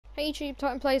Hey YouTube,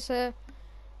 Titanfall here,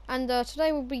 and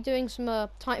today we'll be doing some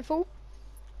Titanfall.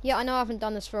 Yeah, I know I haven't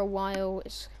done this for a while.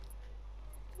 It's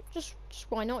just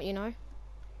why not, you know?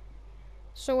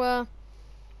 So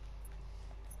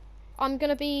I'm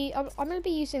gonna be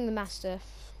using the Mastiff,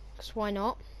 cause why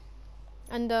not?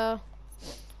 And a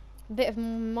bit of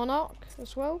Monarch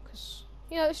as well, cause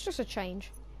you know it's just a change.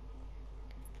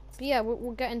 But yeah,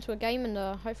 we'll get into a game and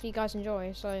hopefully you guys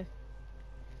enjoy. So,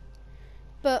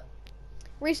 but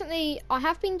recently, I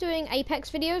have been doing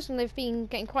Apex videos and they've been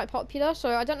getting quite popular, so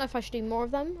I don't know if I should do more of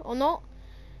them or not.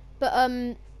 But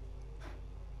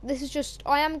this is just,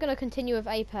 I am going to continue with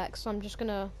Apex, so I'm just going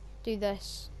to do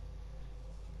this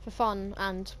for fun,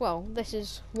 and, well, this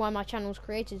is why my channel's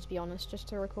created, to be honest, just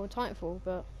to record Titanfall,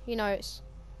 but, you know, it's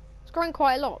growing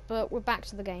quite a lot, but we're back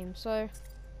to the game, so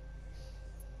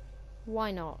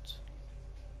why not?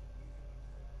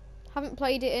 Haven't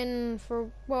played it in for,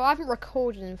 well, I haven't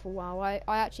recorded in for a while. I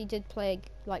actually did play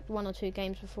like 1 or 2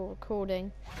 games before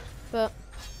recording, but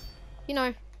you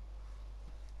know.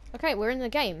 Okay, we're in the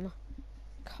game.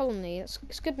 Colony, it's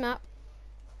a good map.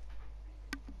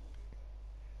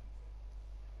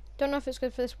 Don't know if it's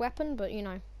good for this weapon, but you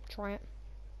know, try it.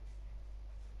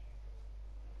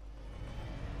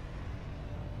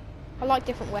 I like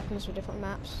different weapons for different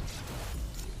maps.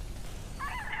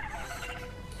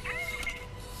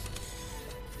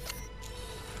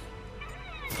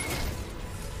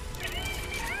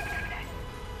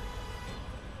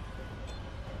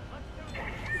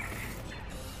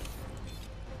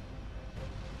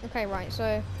 Okay, right,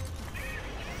 so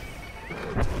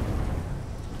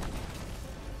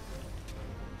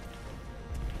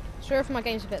sorry if my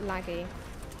game's a bit laggy.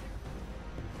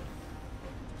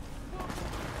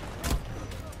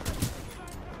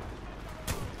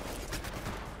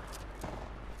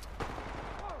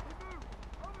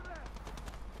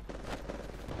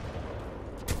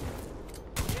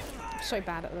 I'm so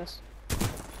bad at this.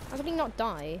 How did he not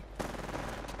die?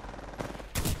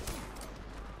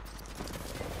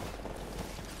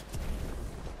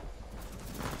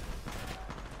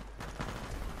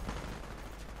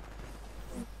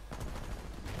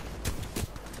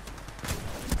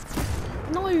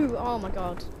 No! Oh my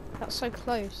god. That's so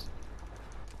close.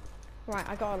 Right,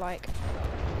 I gotta like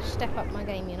step up my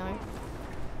game, you know.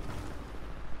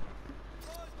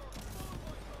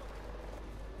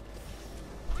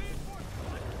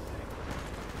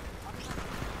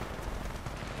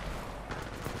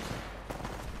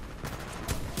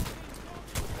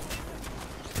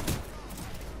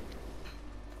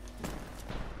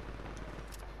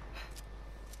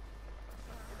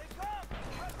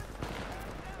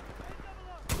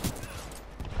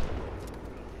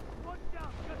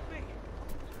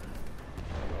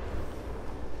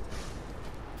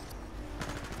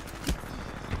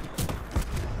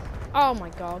 Oh my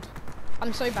god.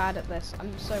 I'm so bad at this.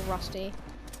 I'm so rusty.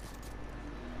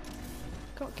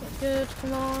 Gotta get good,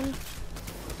 come on.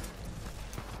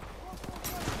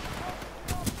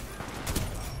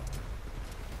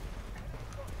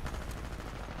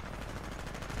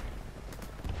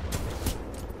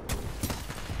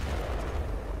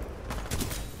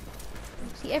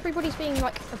 See, everybody's being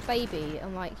like a baby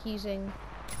and like using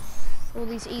all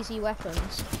these easy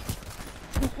weapons.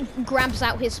 Grabs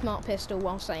out his smart pistol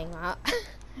while saying that.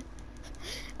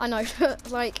 I know, but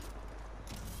like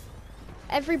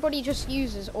everybody just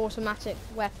uses automatic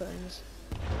weapons,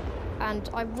 and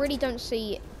I really don't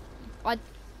see.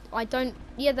 I don't.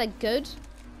 Yeah, they're good,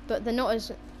 but they're not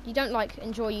as. You don't like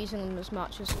enjoy using them as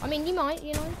much as. I mean, you might,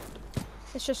 you know.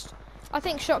 It's just. I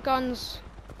think shotguns,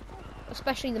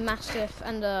 especially the Mastiff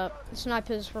and the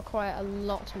snipers, require a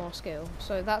lot more skill.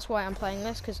 So that's why I'm playing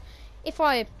this, because if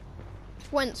I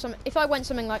went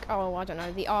something like, oh, I don't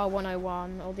know, the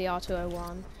R101 or the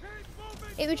R201,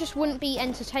 it just wouldn't be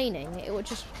entertaining. It would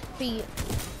just be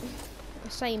the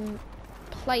same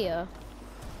player.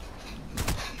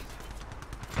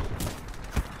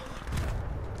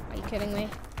 Are you kidding me?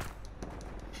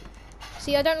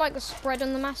 See, I don't like the spread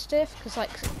on the Mastiff because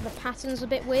like the pattern's a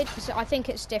bit weird, because I think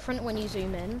it's different when you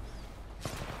zoom in.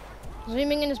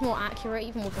 Zooming in is more accurate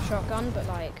even with the shotgun, but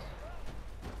like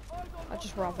I'd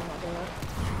just rather not do it.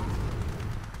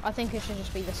 I think it should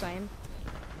just be the same.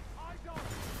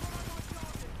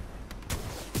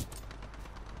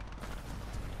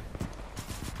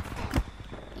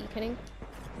 Are you kidding?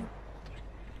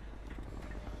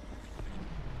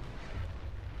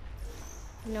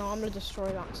 No, I'm gonna destroy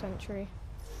that sentry.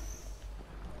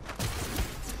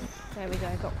 There we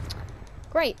go, got.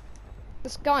 Great!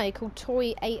 This guy called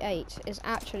Toy88 is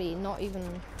actually not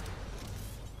even.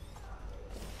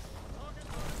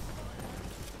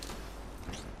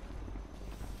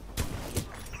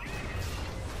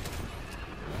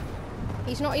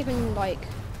 He's not even like.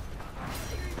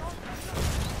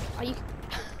 Are you?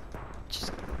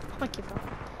 Just. I give up.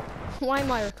 Why am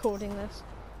I recording this?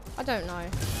 I don't know.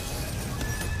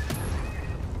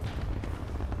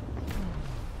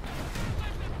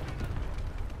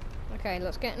 Okay,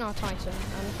 let's get in our Titan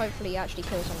and hopefully actually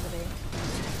kill somebody.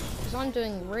 Because I'm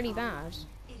doing really bad.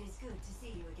 It is good to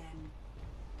see you again.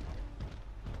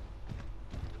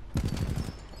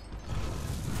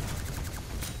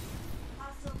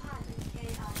 Hostile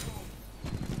pilot ARK.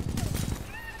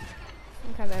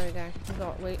 Okay, there we go.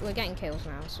 We're getting kills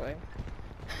now, so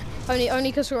only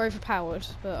because we're overpowered.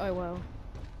 But oh well.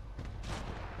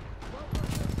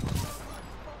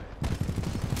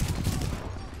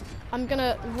 I'm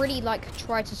gonna really like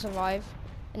try to survive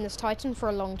in this Titan for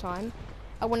a long time.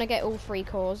 I want to get all 3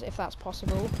 cores if that's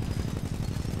possible.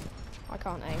 I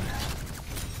can't aim.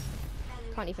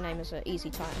 Can't even aim as an easy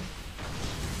Titan.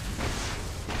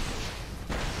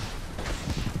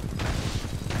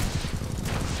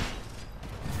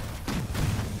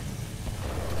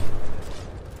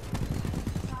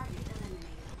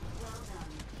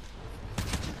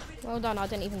 Well done, I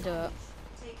didn't even do it.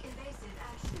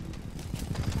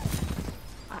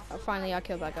 Finally, I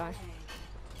killed that guy.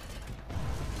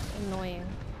 Annoying.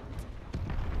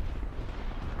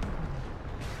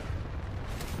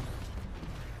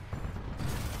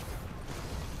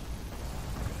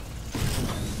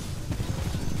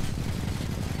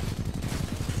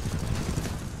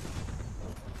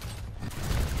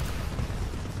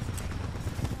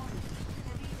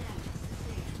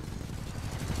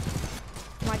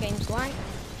 My game's lag.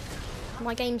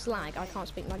 My game's lag. I can't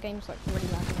speak. My game's like really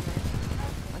lagging.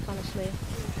 Like honestly.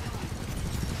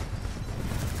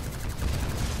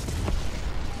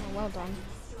 Oh, well done.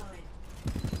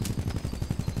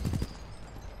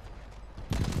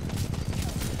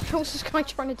 What's this guy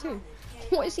trying to do?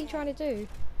 What is he trying to do?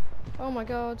 Oh my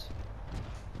god.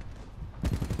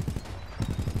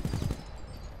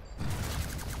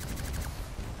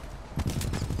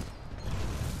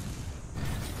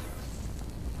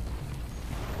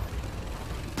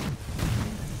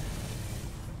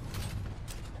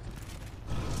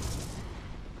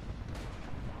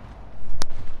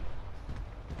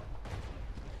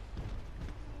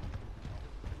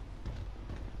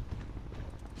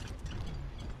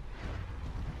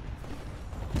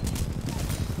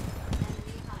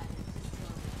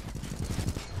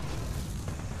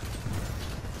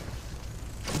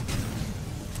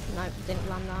 Nope, didn't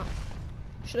land that.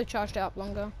 Should have charged it up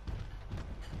longer.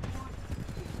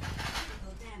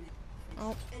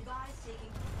 Oh.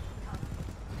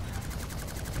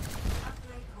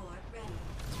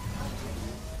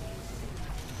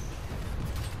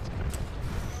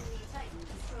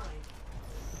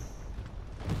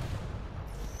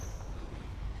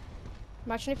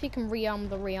 Imagine if you can rearm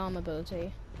the rearm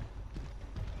ability.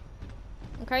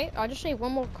 Okay, I just need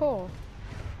 1 more core.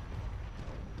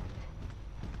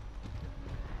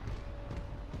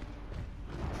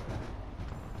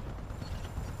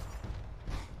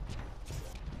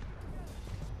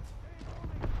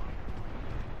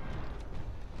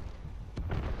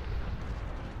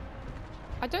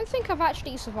 I don't think I've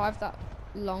actually survived that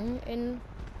long in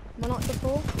Monarch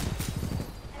before.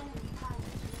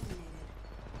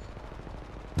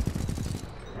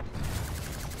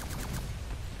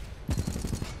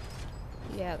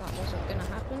 Yeah, that wasn't gonna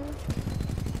happen.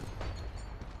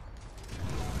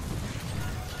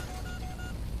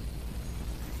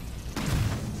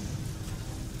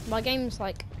 My game's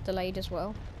like delayed as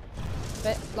well.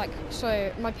 But like,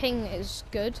 so my ping is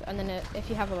good, and then if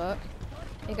you have a look,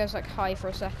 it goes like high for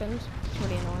a second. It's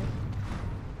really annoying.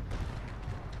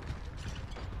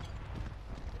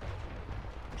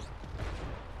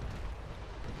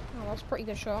 Oh, that's a pretty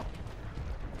good shot.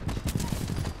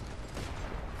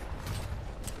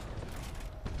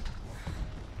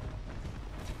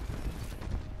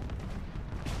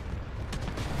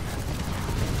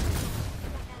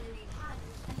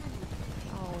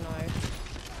 Oh no,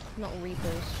 not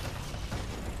Reapers.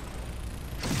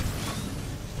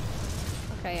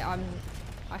 Okay,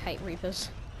 I hate Reapers.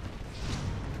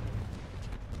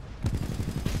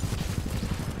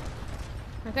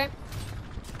 Okay.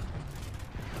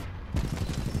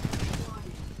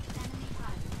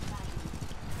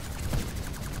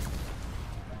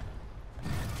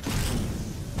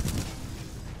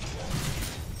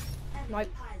 Nope.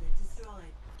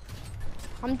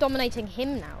 I'm dominating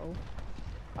him now.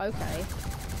 Okay.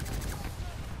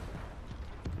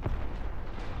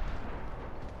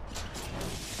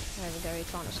 There we go, he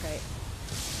can't escape.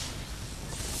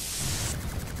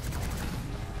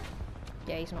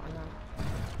 Yeah, he's not in that.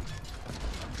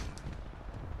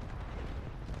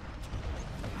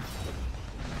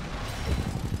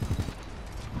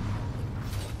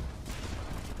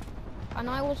 and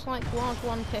I was like World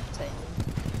 150.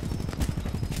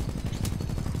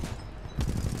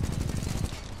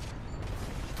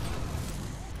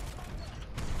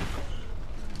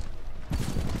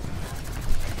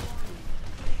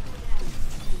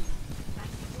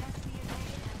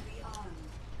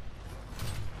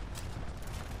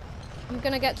 I'm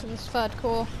gonna get to this third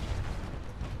core.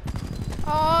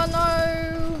 Oh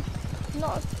no!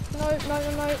 Not,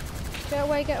 no. Get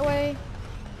away, get away.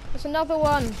 There's another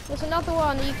one. There's another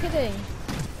one. Are you kidding?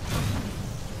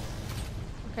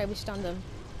 Okay, we stunned him.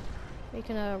 We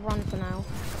can run for now.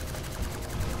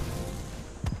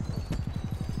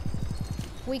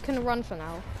 We can run for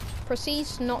now.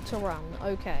 Proceeds not to run.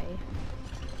 Okay.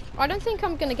 I don't think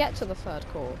I'm gonna get to the third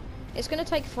core. It's gonna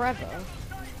take forever.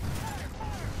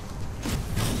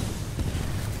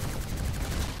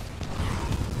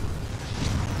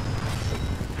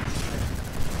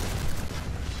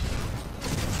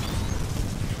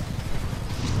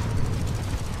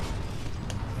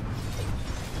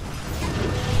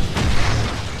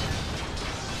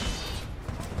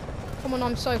 Come on,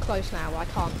 I'm so close now. I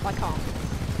can't.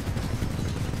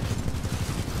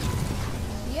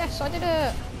 Yes, I did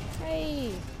it.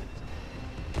 Hey.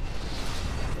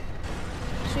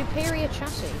 Superior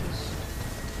chassis.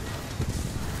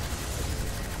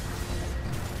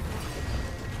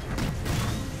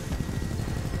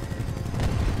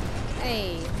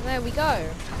 Hey, there we go.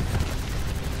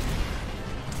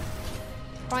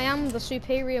 I am the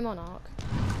superior monarch.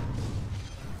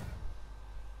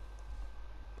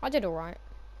 I did alright,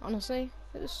 honestly.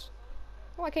 It was...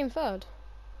 Oh, I came third.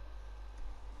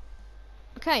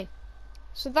 Okay,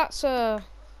 so that's 1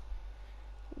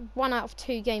 out of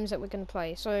 2 games that we're going to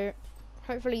play. So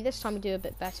hopefully this time we do a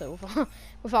bit better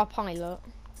with our pilot.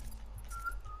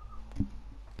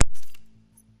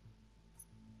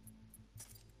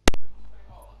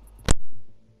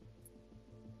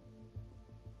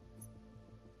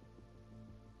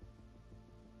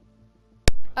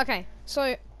 Okay,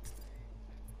 so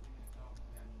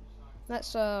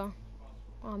let's I'm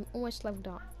almost leveled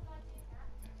up.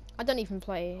 I don't even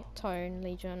play Tone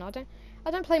Legion. I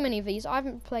don't play many of these.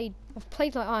 I've played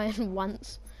like Iron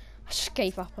once. I just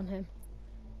gave up on him.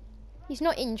 He's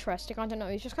not interesting. I don't know.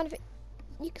 He's just kind of,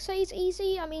 you could say he's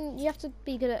easy. I mean, you have to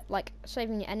be good at like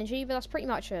saving your energy, but that's pretty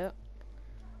much it.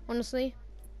 Honestly.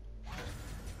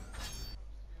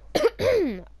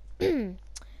 Okay,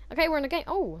 we're in a game.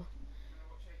 Oh.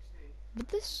 But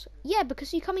this, yeah,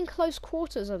 because you come in close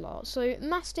quarters a lot, so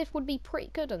Mastiff would be pretty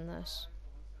good in this.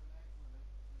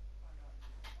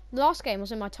 The last game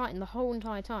was in my Titan the whole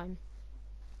entire time.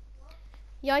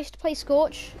 Yeah, I used to play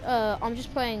Scorch. I'm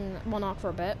just playing Monarch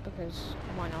for a bit, because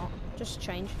why not? Just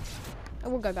change. I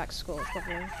will go back to Scorch,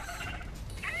 probably.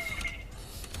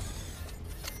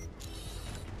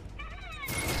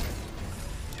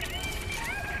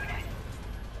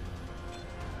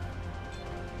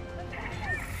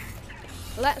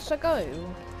 Let's go.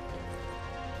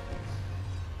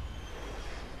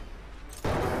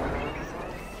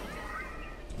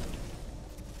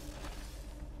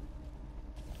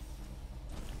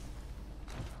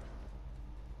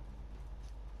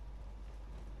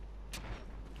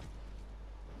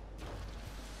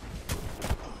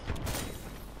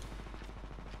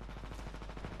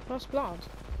 First blood.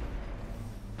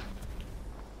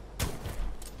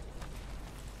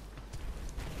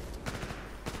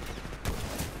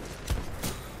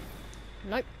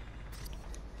 Nope.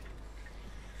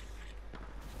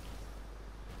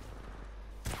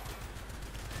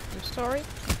 I'm sorry,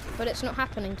 but it's not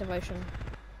happening, Devotion.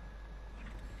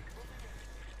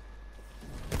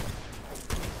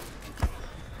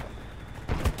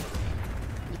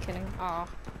 You kidding? Ah.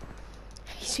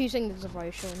 He's using the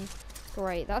Devotion.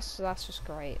 Great, that's just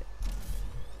great.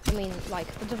 I mean, like,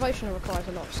 the Devotion requires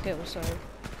a lot of skill, so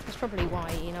that's probably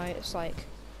why, you know, it's like,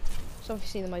 it's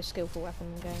obviously the most skillful weapon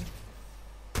in the game.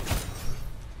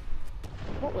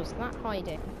 What was that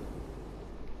hiding?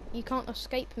 You can't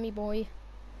escape me, boy.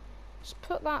 Just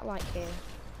put that, like, here.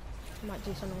 Might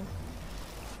do something.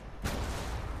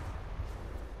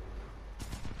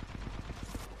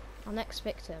 Our next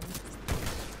victim.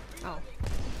 Oh.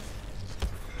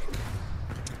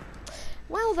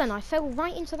 Well then, I fell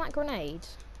right into that grenade.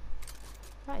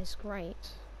 That is great.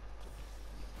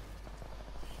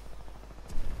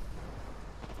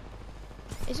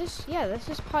 Is this... Yeah, this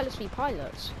is pilots v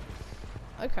pilots.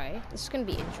 Okay, this is going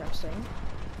to be interesting.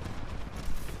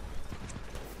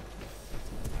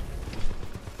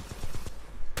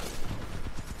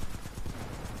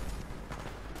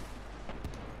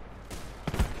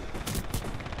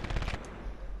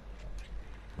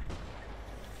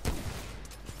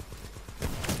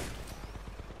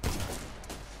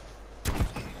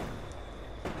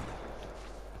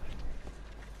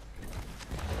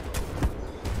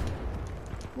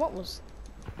 What was...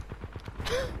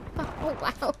 Oh,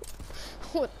 wow.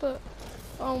 What the...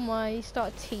 Oh my, he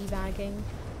started teabagging.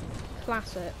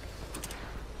 Classic.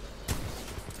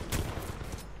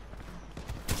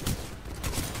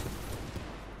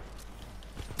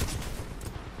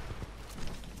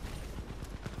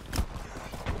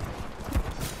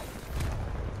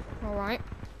 Alright.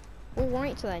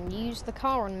 Alright then, use the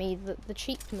car on me, the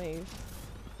cheap move.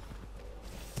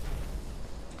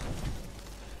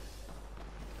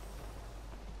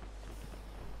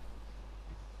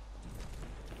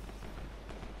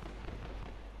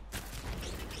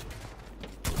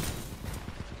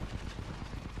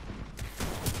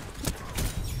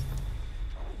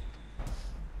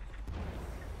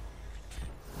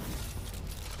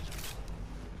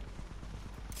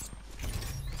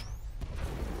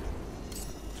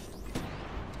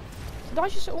 Did I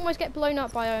just almost get blown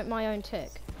up by my own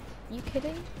tick? Are you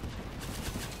kidding?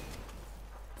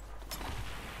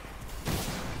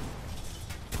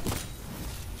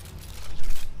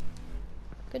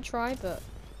 Good try, but,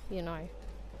 you know.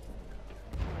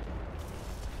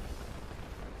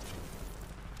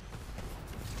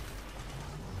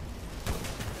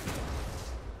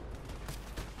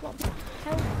 What the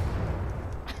hell?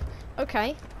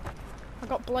 Okay. I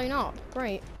got blown up.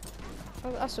 Great.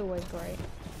 Oh, that's always great.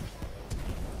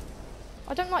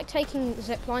 I don't like taking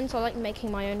zip lines, I like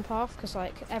making my own path, because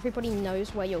like everybody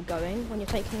knows where you're going when you're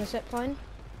taking a zip line.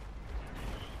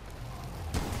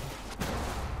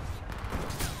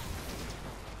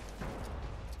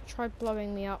 Try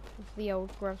blowing me up with the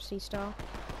old gravity star.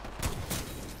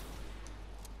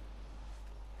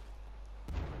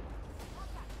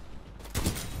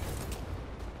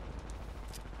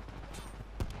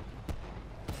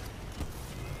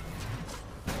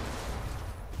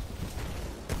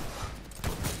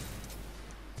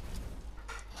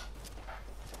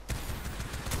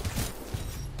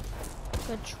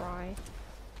 Good try.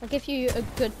 I'll give you a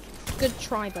good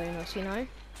try bonus, you know?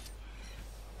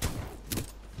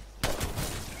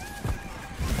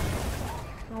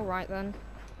 Alright then.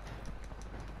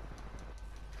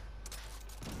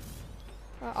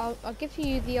 I'll give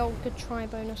you the old good try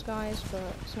bonus, guys, but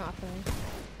it's not happening.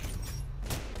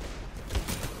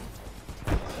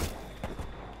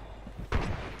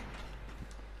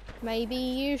 Maybe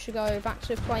you should go back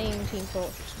to playing Team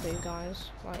Fortress 2, guys.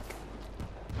 Like,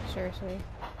 seriously.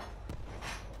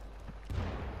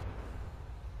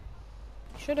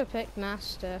 Should have picked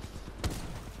Mastiff.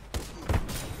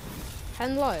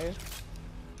 Hello.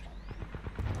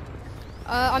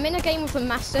 I'm in a game with a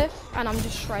Mastiff, and I'm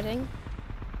just shredding.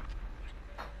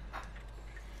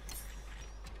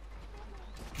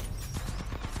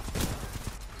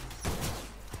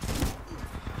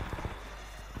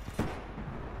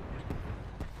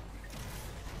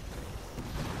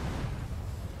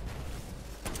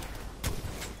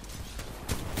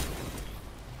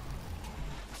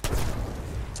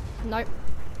 Nope.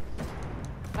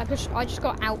 I just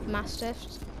got out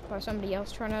mastiffed by somebody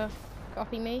else trying to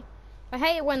copy me. I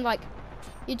hate it when like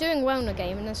you're doing well in a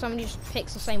game and then somebody just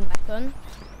picks the same weapon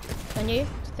than you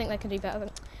to think they can do better than,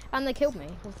 and they killed me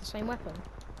with the same weapon.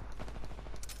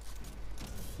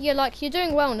 Yeah, like you're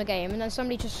doing well in a game and then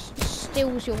somebody just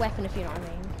steals your weapon, if you know what I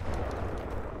mean.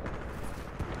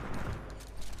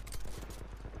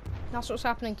 That's what's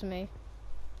happening to me.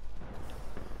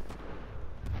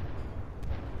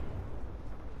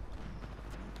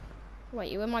 Wait,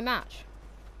 you win my match?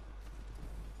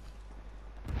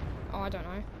 Oh, I don't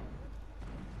know.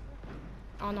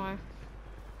 Oh no.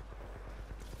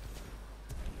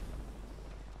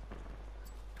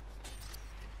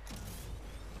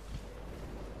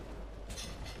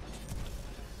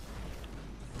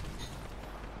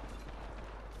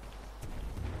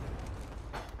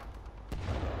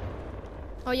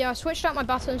 Oh yeah, I switched out my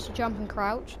buttons to jump and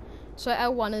crouch. So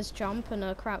L1 is jump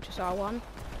and crouch is R1. It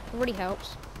really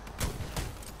helps.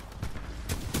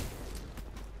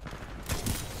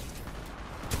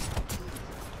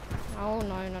 Oh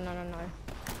no, no, no, no, no.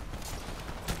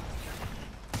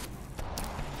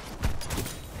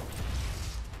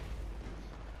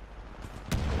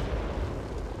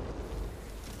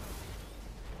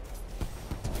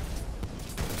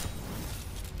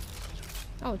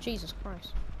 Oh, Jesus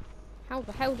Christ. How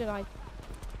the hell did I...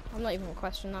 I'm not even gonna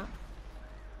question that.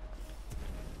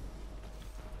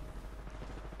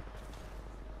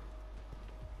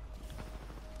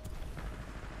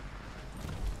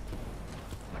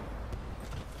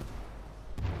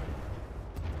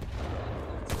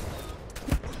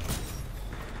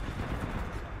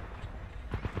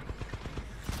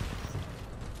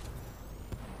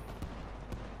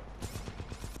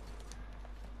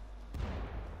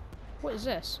 What is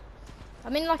this?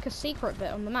 I'm in like a secret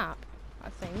bit on the map, I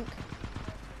think.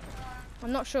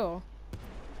 I'm not sure.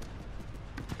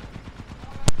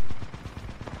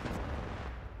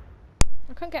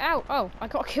 I can't get out. Oh, I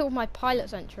got killed my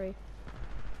pilot's entry.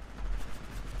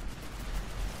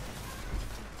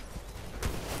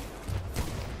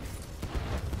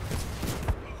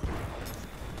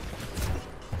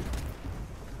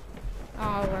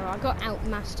 Oh, well, I got out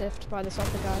Mastiffed by this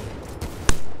other guy.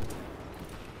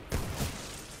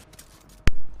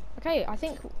 Okay, I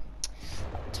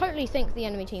totally think the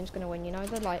enemy team's gonna win, you know?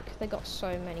 They got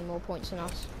so many more points than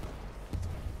us.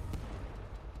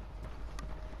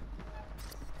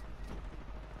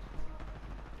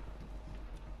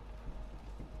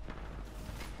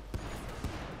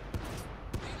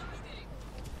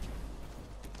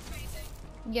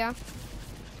 Yeah.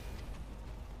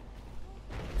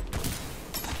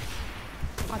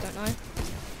 I don't know.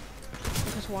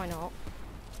 Because why not?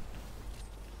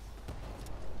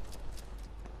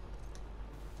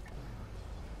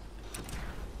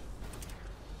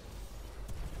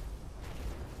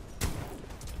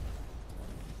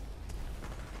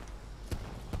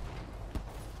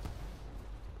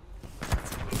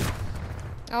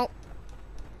 Oh.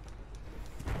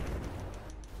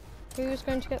 Who's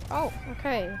going to get... Oh,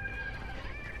 okay.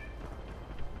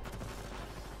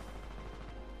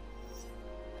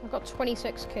 I've got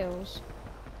 26 kills.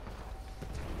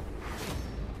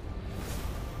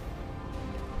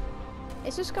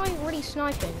 Is this guy really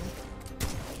sniping?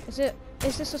 Is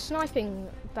this a sniping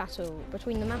battle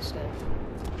between the Mastiff?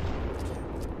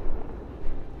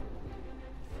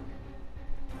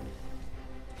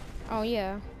 Oh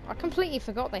yeah. I completely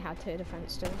forgot they had tier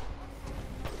defense still.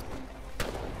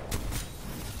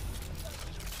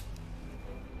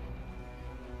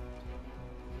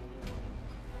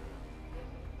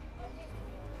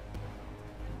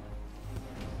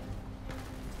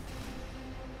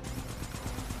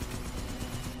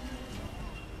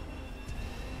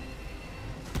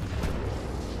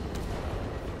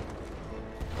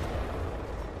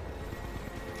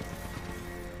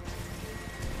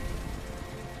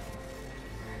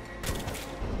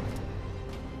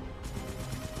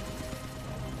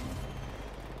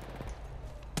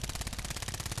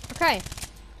 Okay, I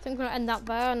think we're gonna end that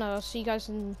there, and I'll see you guys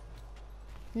in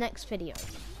next video.